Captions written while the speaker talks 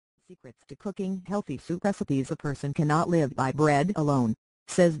secrets to cooking healthy soup recipes. A person cannot live by bread alone,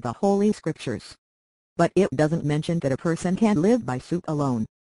 says the Holy Scriptures. But it doesn't mention that a person can live by soup alone.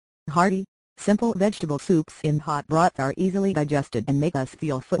 Hearty, simple vegetable soups in hot broth are easily digested and make us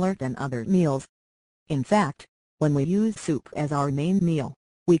feel fuller than other meals. In fact, when we use soup as our main meal,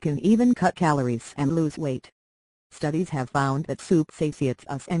 we can even cut calories and lose weight. Studies have found that soup satiates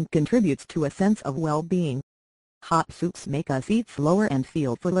us and contributes to a sense of well-being. Hot soups make us eat slower and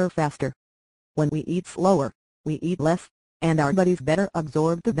feel fuller faster. When we eat slower, we eat less, and our bodies better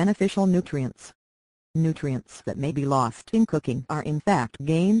absorb the beneficial nutrients. Nutrients that may be lost in cooking are in fact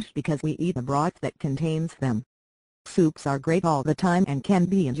gained because we eat a broth that contains them. Soups are great all the time and can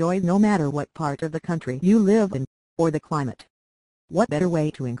be enjoyed no matter what part of the country you live in, or the climate. What better way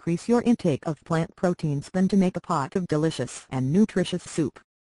to increase your intake of plant proteins than to make a pot of delicious and nutritious soup?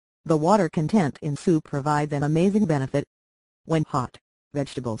 The water content in soup provides an amazing benefit. When hot,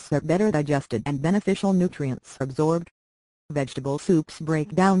 vegetables are better digested and beneficial nutrients absorbed. Vegetable soups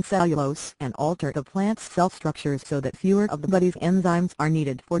break down cellulose and alter the plant's cell structures so that fewer of the body's enzymes are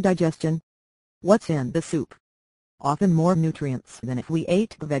needed for digestion. What's in the soup? Often more nutrients than if we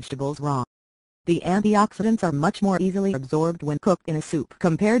ate the vegetables raw. The antioxidants are much more easily absorbed when cooked in a soup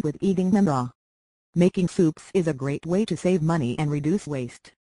compared with eating them raw. Making soups is a great way to save money and reduce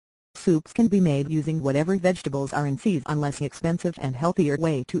waste. Soups can be made using whatever vegetables are in season, a less expensive and healthier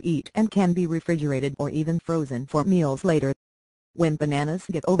way to eat, and can be refrigerated or even frozen for meals later. When bananas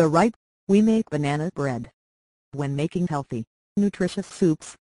get overripe, we make banana bread. When making healthy, nutritious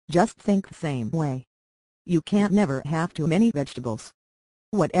soups, just think the same way. You can't never have too many vegetables.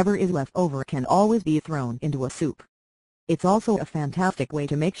 Whatever is left over can always be thrown into a soup. It's also a fantastic way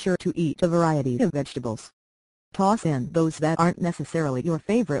to make sure to eat a variety of vegetables. Toss in those that aren't necessarily your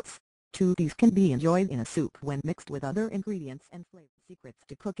favorites. These can be enjoyed in a soup when mixed with other ingredients and flavors. Secrets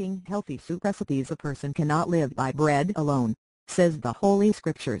to cooking healthy soup recipes. A person cannot live by bread alone, says the Holy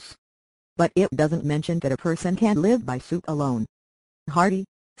Scriptures. But it doesn't mention that a person can live by soup alone. Hearty,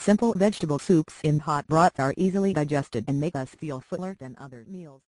 simple vegetable soups in hot broth are easily digested and make us feel fuller than other meals.